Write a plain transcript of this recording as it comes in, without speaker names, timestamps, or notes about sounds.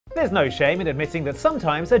There's no shame in admitting that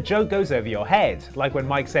sometimes a joke goes over your head, like when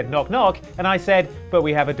Mike said knock knock and I said, but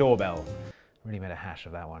we have a doorbell. Really made a hash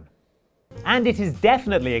of that one. And it is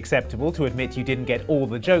definitely acceptable to admit you didn't get all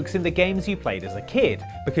the jokes in the games you played as a kid,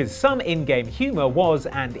 because some in-game humour was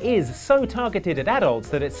and is so targeted at adults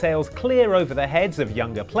that it sails clear over the heads of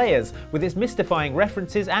younger players with its mystifying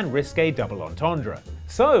references and risque double entendre.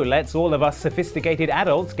 So let's all of us sophisticated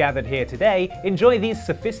adults gathered here today enjoy these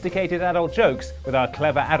sophisticated adult jokes with our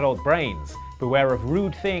clever adult brains. Beware of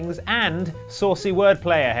rude things and saucy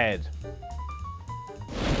wordplay ahead.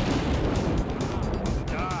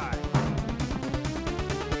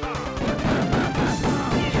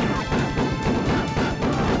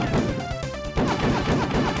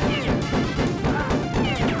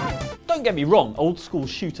 Don't get me wrong, old school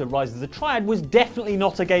shooter Rise of the Triad was definitely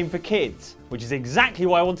not a game for kids, which is exactly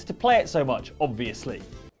why I wanted to play it so much, obviously.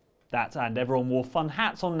 That and everyone wore fun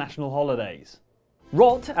hats on national holidays.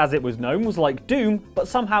 Rot, as it was known, was like Doom, but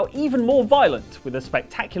somehow even more violent, with a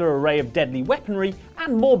spectacular array of deadly weaponry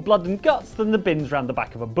and more blood and guts than the bins round the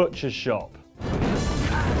back of a butcher's shop.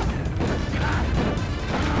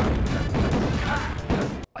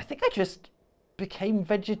 I think I just became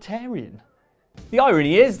vegetarian. The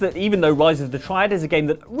irony is that even though Rise of the Triad is a game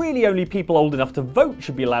that really only people old enough to vote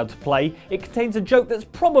should be allowed to play, it contains a joke that's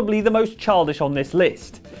probably the most childish on this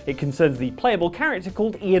list. It concerns the playable character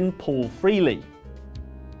called Ian Paul Freeley.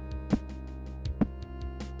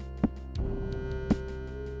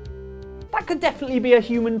 That could definitely be a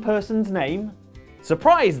human person's name.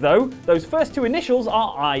 Surprise though, those first two initials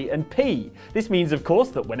are I and P. This means of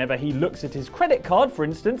course that whenever he looks at his credit card, for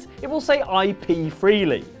instance, it will say IP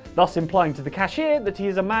Freely, thus implying to the cashier that he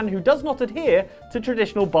is a man who does not adhere to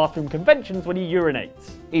traditional bathroom conventions when he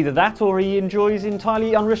urinates. Either that or he enjoys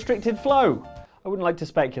entirely unrestricted flow. I wouldn't like to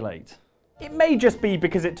speculate. It may just be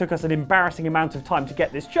because it took us an embarrassing amount of time to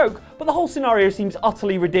get this joke, but the whole scenario seems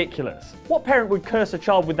utterly ridiculous. What parent would curse a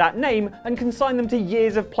child with that name and consign them to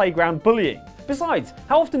years of playground bullying? Besides,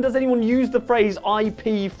 how often does anyone use the phrase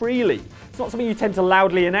IP Freely? It's not something you tend to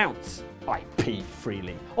loudly announce. IP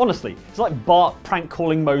Freely. Honestly, it's like Bart prank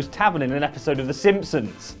calling Moe's Tavern in an episode of The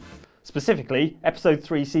Simpsons. Specifically, episode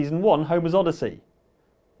 3, season 1, Homer's Odyssey.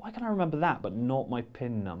 Why can I remember that but not my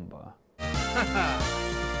PIN number?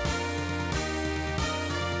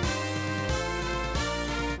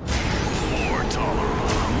 More tolerable,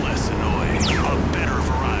 less annoying, a better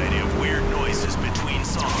variety of weird noises between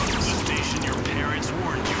songs. The station your parents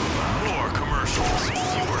warned you about. More commercials,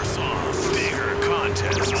 fewer songs, bigger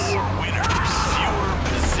contests, more winners, fewer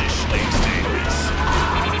positioning statements.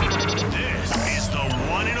 This is the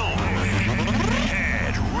one and only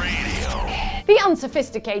Head Radio. The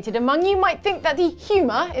unsophisticated among you might think that the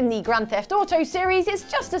humour in the Grand Theft Auto series is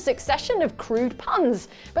just a succession of crude puns,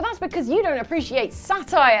 but that's because you don't appreciate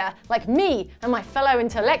satire, like me and my fellow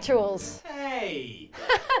intellectuals. Hey!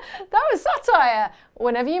 That was satire!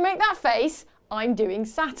 Whenever you make that face, I'm doing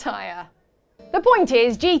satire. The point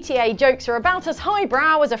is, GTA jokes are about as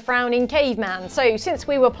highbrow as a frowning caveman, so since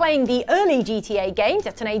we were playing the early GTA games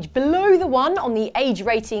at an age below the one on the age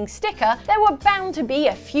rating sticker, there were bound to be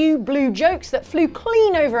a few blue jokes that flew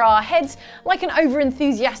clean over our heads like an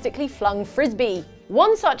over-enthusiastically flung frisbee.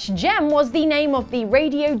 One such gem was the name of the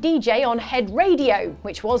radio DJ on Head Radio,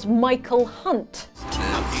 which was Michael Hunt.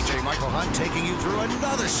 Now DJ Michael Hunt taking you through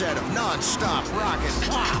another set of non-stop rock and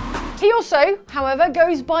pop. He also, however,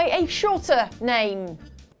 goes by a shorter name.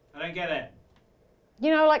 I don't get it.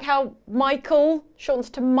 You know, like how Michael shortens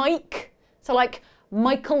to Mike? So like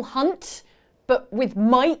Michael Hunt, but with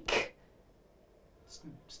Mike.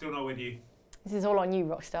 Still not with you. This is all on you,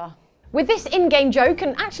 Rockstar. With this in-game joke,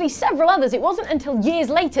 and actually several others, it wasn't until years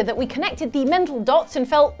later that we connected the mental dots and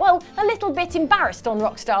felt, well, a little bit embarrassed on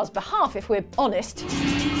Rockstar's behalf, if we're honest.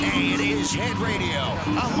 Hey, it is Head Radio.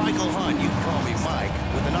 I'm Michael Hunt, you can call me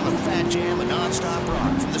Mike, with another fat jam of non-stop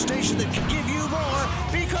rock from the station that can give you more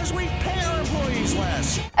because we pay our employees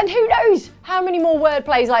less. And who knows how many more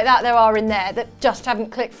wordplays like that there are in there that just haven't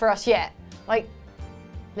clicked for us yet. Like,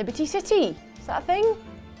 Liberty City, is that a thing?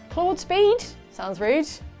 Claude Speed? Sounds rude.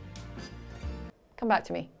 Come back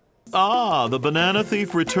to me. Ah, the banana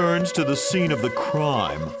thief returns to the scene of the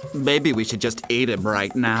crime. Maybe we should just eat him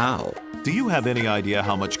right now. Do you have any idea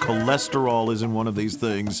how much cholesterol is in one of these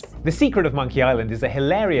things? The Secret of Monkey Island is a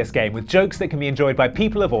hilarious game with jokes that can be enjoyed by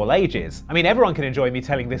people of all ages. I mean, everyone can enjoy me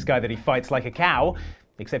telling this guy that he fights like a cow,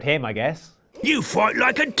 except him, I guess. You fight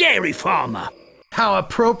like a dairy farmer. How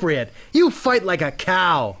appropriate. You fight like a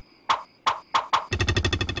cow.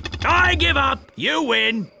 I give up. You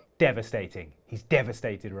win. Devastating. He's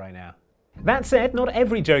devastated right now. That said, not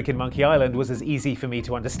every joke in Monkey Island was as easy for me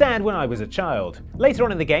to understand when I was a child. Later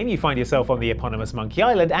on in the game, you find yourself on the eponymous Monkey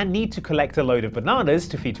Island and need to collect a load of bananas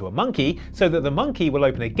to feed to a monkey so that the monkey will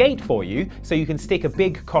open a gate for you so you can stick a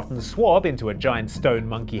big cotton swab into a giant stone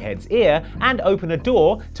monkey head's ear and open a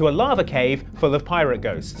door to a lava cave full of pirate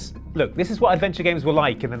ghosts. Look, this is what adventure games were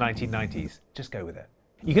like in the 1990s. Just go with it.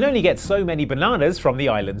 You can only get so many bananas from the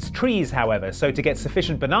island's trees, however, so to get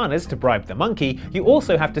sufficient bananas to bribe the monkey, you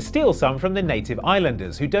also have to steal some from the native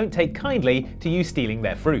islanders, who don't take kindly to you stealing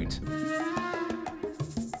their fruit.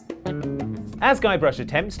 As Guybrush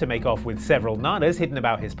attempts to make off with several nanas hidden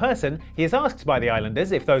about his person, he is asked by the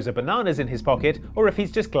islanders if those are bananas in his pocket or if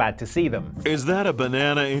he's just glad to see them. Is that a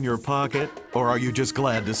banana in your pocket, or are you just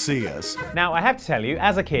glad to see us? Now, I have to tell you,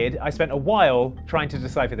 as a kid, I spent a while trying to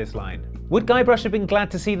decipher this line. Would Guybrush have been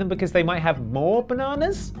glad to see them because they might have more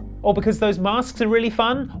bananas? Or because those masks are really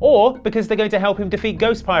fun? Or because they're going to help him defeat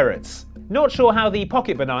ghost pirates? Not sure how the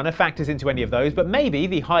pocket banana factors into any of those, but maybe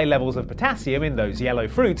the high levels of potassium in those yellow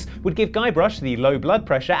fruits would give Guybrush the low blood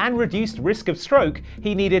pressure and reduced risk of stroke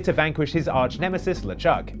he needed to vanquish his arch nemesis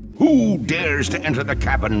LeChuck. Who dares to enter the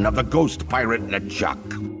cabin of the ghost pirate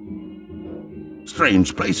LeChuck?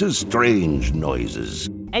 Strange places, strange noises.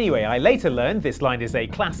 Anyway, I later learned this line is a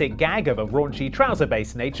classic gag of a raunchy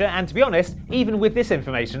trouser-based nature, and to be honest, even with this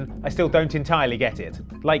information, I still don't entirely get it.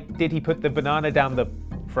 Like, did he put the banana down the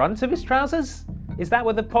front of his trousers? Is that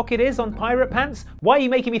where the pocket is on pirate pants? Why are you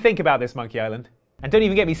making me think about this, Monkey Island? And don't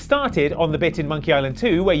even get me started on the bit in Monkey Island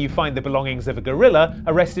 2 where you find the belongings of a gorilla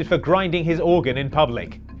arrested for grinding his organ in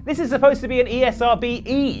public. This is supposed to be an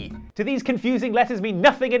ESRB-E. Do these confusing letters mean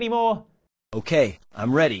nothing anymore? Okay,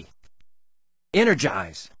 I'm ready.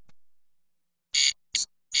 Energize.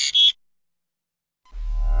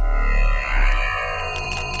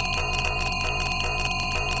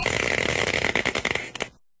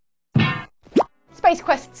 Space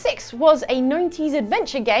Quest 6 was a 90s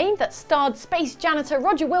adventure game that starred space janitor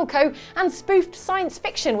Roger Wilco and spoofed science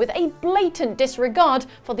fiction with a blatant disregard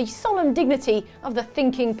for the solemn dignity of the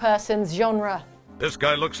thinking person's genre. This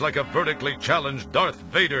guy looks like a vertically challenged Darth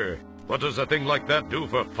Vader. What does a thing like that do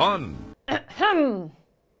for fun?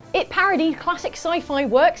 It parodied classic sci-fi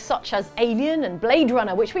works such as Alien and Blade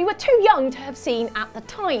Runner, which we were too young to have seen at the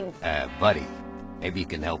time. Buddy, maybe you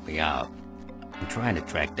can help me out. I'm trying to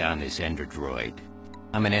track down this Ender Droid.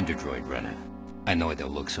 I'm an Ender Droid runner. I know I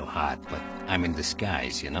don't look so hot, but I'm in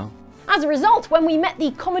disguise, you know? As a result, when we met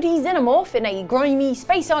the comedy xenomorph in a grimy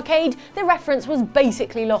space arcade, the reference was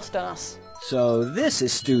basically lost on us. So this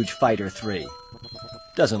is Stooge Fighter 3.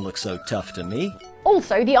 Doesn't look so tough to me.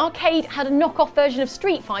 Also, the arcade had a knockoff version of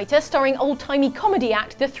Street Fighter starring old-timey comedy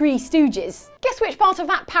act The Three Stooges. Guess which part of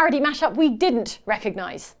that parody mashup we didn't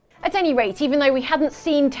recognise? At any rate, even though we hadn't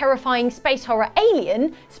seen terrifying space horror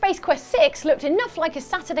Alien, Space Quest 6 looked enough like a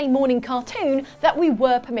Saturday morning cartoon that we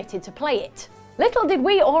were permitted to play it. Little did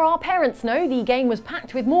we or our parents know the game was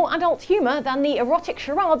packed with more adult humour than the erotic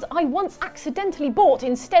charades I once accidentally bought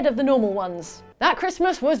instead of the normal ones. That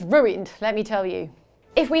Christmas was ruined, let me tell you.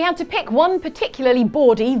 If we had to pick one particularly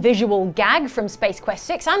bawdy visual gag from Space Quest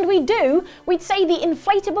 6, and we do, we'd say the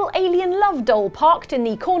inflatable alien love doll parked in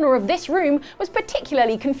the corner of this room was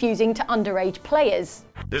particularly confusing to underage players.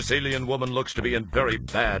 This alien woman looks to be in very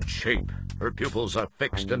bad shape. Her pupils are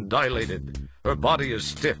fixed and dilated. Her body is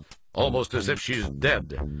stiff, almost as if she's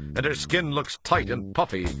dead, and her skin looks tight and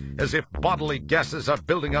puffy, as if bodily gases are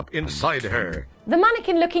building up inside her. The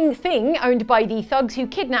mannequin-looking thing owned by the thugs who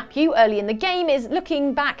kidnap you early in the game is,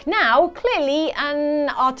 looking back now, clearly an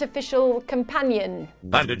artificial companion.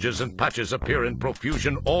 Bandages and patches appear in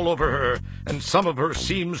profusion all over her, and some of her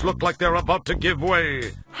seams look like they're about to give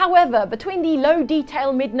way. However, between the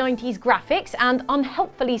low-detail mid-90s graphics and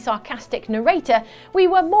unhelpfully sarcastic narrator, we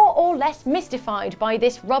were more or less mystified by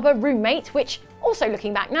this rubber roommate, which, also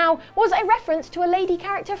looking back now, was a reference to a lady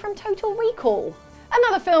character from Total Recall.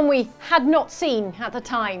 Another film we had not seen at the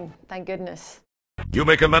time, thank goodness. You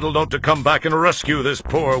make a mental note to come back and rescue this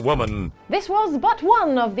poor woman. This was but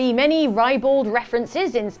one of the many ribald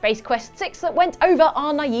references in Space Quest 6 that went over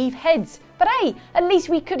our naive heads. But hey, at least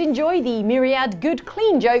we could enjoy the myriad good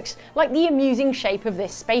clean jokes like the amusing shape of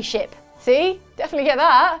this spaceship. See? Definitely get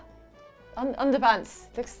that. Underpants.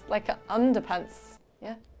 Looks like an underpants.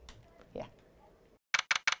 Yeah? Yeah.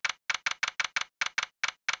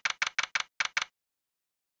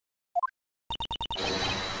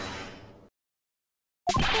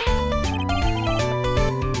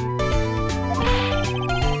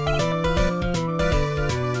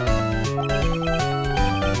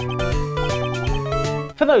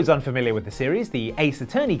 For those unfamiliar with the series, the Ace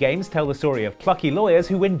Attorney games tell the story of plucky lawyers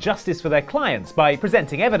who win justice for their clients by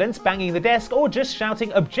presenting evidence, banging the desk, or just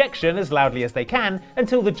shouting objection as loudly as they can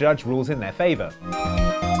until the judge rules in their favour.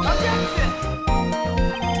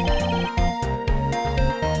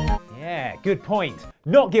 Yeah, good point.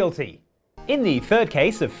 Not guilty. In the third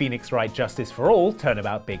case of Phoenix Wright Justice for All,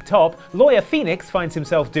 Turnabout Big Top, lawyer Phoenix finds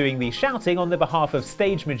himself doing the shouting on the behalf of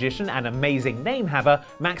stage magician and amazing name-haver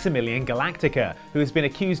Maximilian Galactica, who has been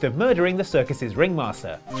accused of murdering the circus's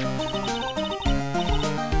ringmaster.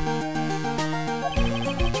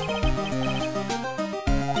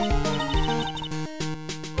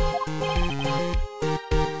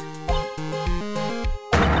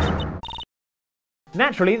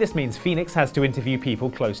 Naturally, this means Phoenix has to interview people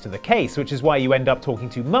close to the case, which is why you end up talking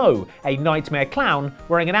to Mo, a nightmare clown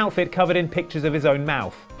wearing an outfit covered in pictures of his own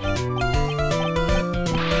mouth.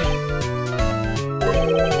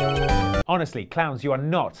 Honestly, clowns, you are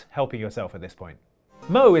not helping yourself at this point.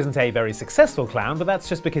 Mo isn't a very successful clown, but that's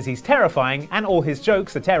just because he's terrifying and all his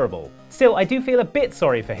jokes are terrible. Still, I do feel a bit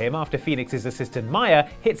sorry for him after Phoenix's assistant Maya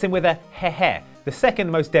hits him with a heh, the second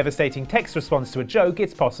most devastating text response to a joke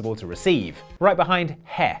it's possible to receive. Right behind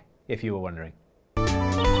heh, if you were wondering.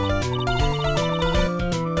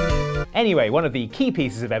 Anyway, one of the key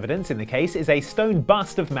pieces of evidence in the case is a stone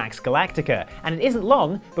bust of Max Galactica, and it isn't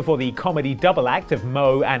long before the comedy double act of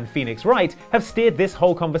Mo and Phoenix Wright have steered this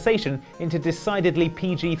whole conversation into decidedly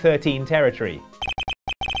PG-13 territory.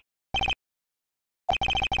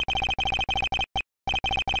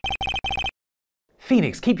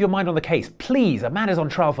 Phoenix, keep your mind on the case, please, a man is on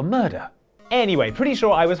trial for murder. Anyway, pretty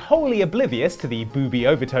sure I was wholly oblivious to the booby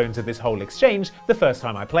overtones of this whole exchange the first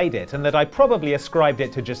time I played it, and that I probably ascribed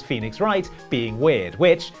it to just Phoenix Wright being weird,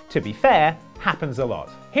 which, to be fair, happens a lot.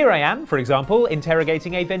 Here I am, for example,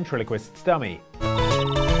 interrogating a ventriloquist's dummy.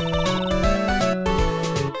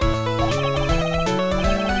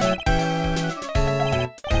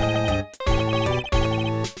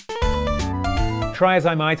 Try as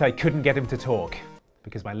I might, I couldn't get him to talk,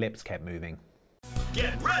 because my lips kept moving.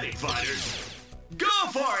 Get ready, fighters! Go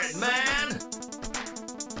for it, man!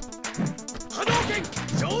 Hadouken!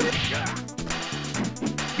 Shoryuken!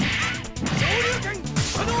 Shoryuken!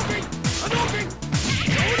 Hadouken! Hadouken!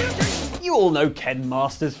 Shoryuken! You all know Ken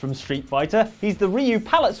Masters from Street Fighter. He's the Ryu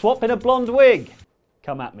palette swap in a blonde wig.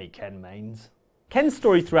 Come at me, Ken Mains. Ken's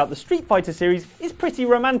story throughout the Street Fighter series is pretty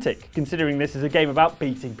romantic, considering this is a game about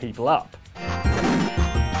beating people up.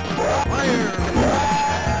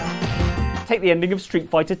 Take the ending of Street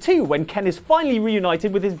Fighter 2, when Ken is finally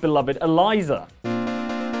reunited with his beloved Eliza.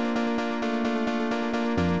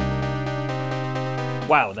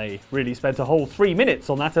 Wow, they really spent a whole 3 minutes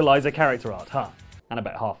on that Eliza character art, huh? And I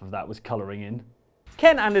bet half of that was colouring in.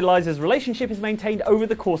 Ken and Eliza's relationship is maintained over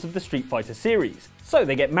the course of the Street Fighter series. So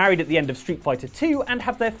they get married at the end of Street Fighter 2 and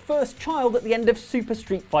have their first child at the end of Super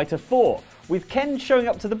Street Fighter 4, with Ken showing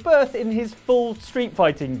up to the birth in his full street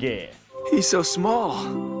fighting gear. He's so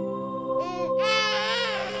small.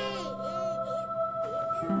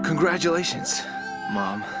 Congratulations,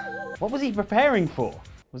 Mom. What was he preparing for?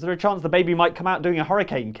 Was there a chance the baby might come out doing a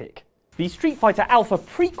hurricane kick? The Street Fighter Alpha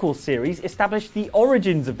prequel series established the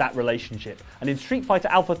origins of that relationship, and in Street Fighter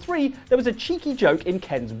Alpha 3 there was a cheeky joke in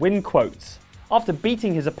Ken's win quotes. After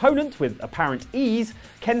beating his opponent with apparent ease,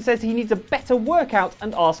 Ken says he needs a better workout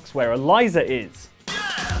and asks where Eliza is.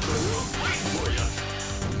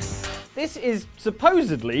 This is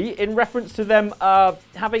supposedly in reference to them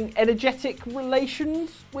having energetic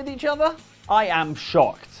relations with each other. I am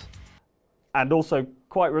shocked. And also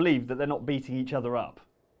quite relieved that they're not beating each other up.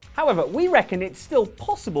 However, we reckon it's still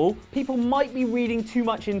possible people might be reading too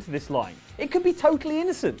much into this line. It could be totally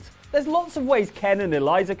innocent. There's lots of ways Ken and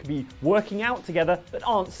Eliza could be working out together that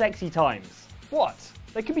aren't sexy times. What?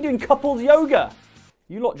 They could be doing couples yoga.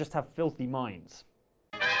 You lot just have filthy minds.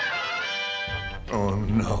 Oh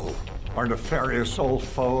no. Our nefarious old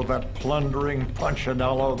foe, that plundering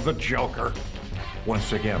Punchinello, the Joker.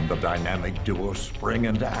 Once again, the dynamic duo spring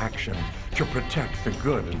into action to protect the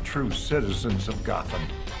good and true citizens of Gotham.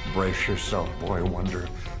 Brace yourself, Boy Wonder.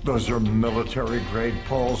 Those are military-grade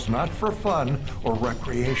poles, not for fun or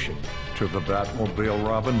recreation. To the Batmobile,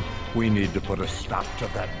 Robin, we need to put a stop to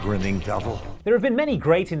that grinning devil. There have been many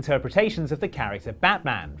great interpretations of the character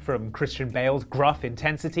Batman, from Christian Bale's gruff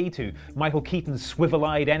intensity to Michael Keaton's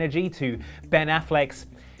swivel-eyed energy to Ben Affleck's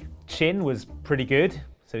chin was pretty good,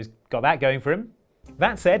 so he's got that going for him.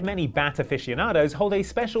 That said, many Bat aficionados hold a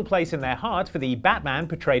special place in their heart for the Batman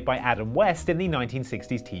portrayed by Adam West in the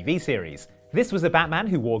 1960s TV series. This was a Batman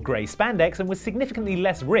who wore grey spandex and was significantly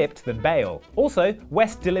less ripped than Bale. Also,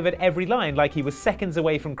 West delivered every line like he was seconds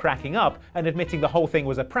away from cracking up and admitting the whole thing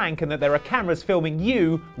was a prank and that there are cameras filming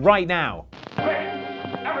you right now.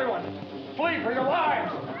 Everyone, flee for your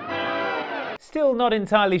lives! Still not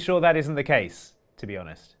entirely sure that isn't the case, to be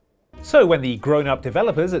honest. So when the grown-up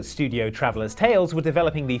developers at Studio Traveller's Tales were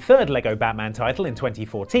developing the third LEGO Batman title in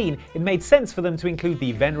 2014, it made sense for them to include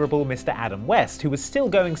the venerable Mr. Adam West, who was still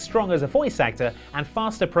going strong as a voice actor and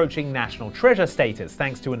fast approaching national treasure status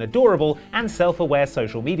thanks to an adorable and self-aware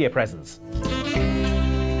social media presence.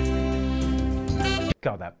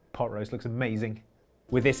 God, that pot roast looks amazing.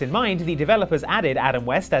 With this in mind, the developers added Adam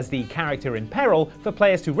West as the character in peril for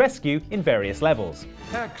players to rescue in various levels.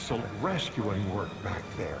 Excellent rescuing work back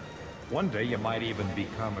there. One day you might even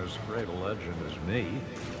become as great a legend as me,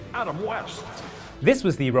 Adam West. This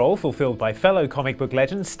was the role fulfilled by fellow comic book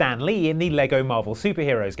legend Stan Lee in the LEGO Marvel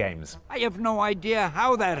Superheroes games. I have no idea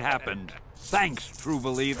how that happened. Thanks, true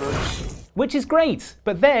believers. Which is great,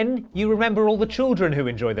 but then you remember all the children who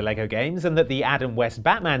enjoy the LEGO games and that the Adam West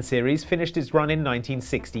Batman series finished its run in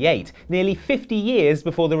 1968, nearly 50 years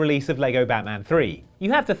before the release of LEGO Batman 3.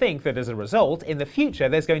 You have to think that as a result, in the future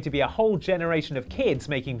there's going to be a whole generation of kids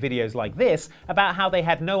making videos like this about how they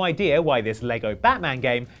had no idea why this LEGO Batman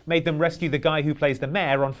game made them rescue the guy who plays the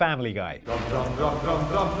mayor on Family Guy.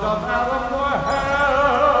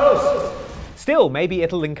 Still, maybe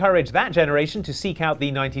it'll encourage that generation to seek out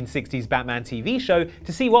the 1960s Batman TV show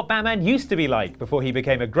to see what Batman used to be like before he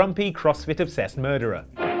became a grumpy, CrossFit-obsessed murderer.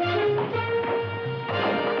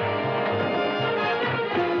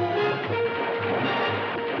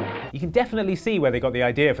 You can definitely see where they got the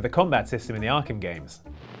idea for the combat system in the Arkham games.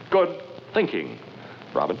 Good thinking,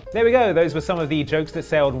 Robin. There we go, those were some of the jokes that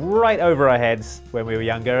sailed right over our heads when we were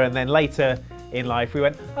younger, and then later in life we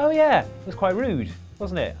went, oh yeah, it was quite rude.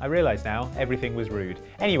 Wasn't it? I realise now, everything was rude.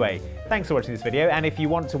 Anyway, thanks for watching this video, and if you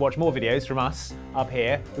want to watch more videos from us up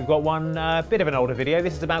here, we've got one bit of an older video.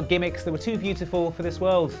 This is about gimmicks that were too beautiful for this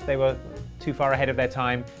world. They were too far ahead of their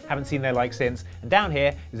time, haven't seen their like since. And down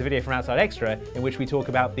here is a video from Outside Extra in which we talk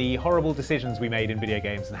about the horrible decisions we made in video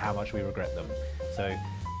games and how much we regret them. So,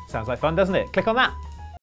 sounds like fun, doesn't it? Click on that.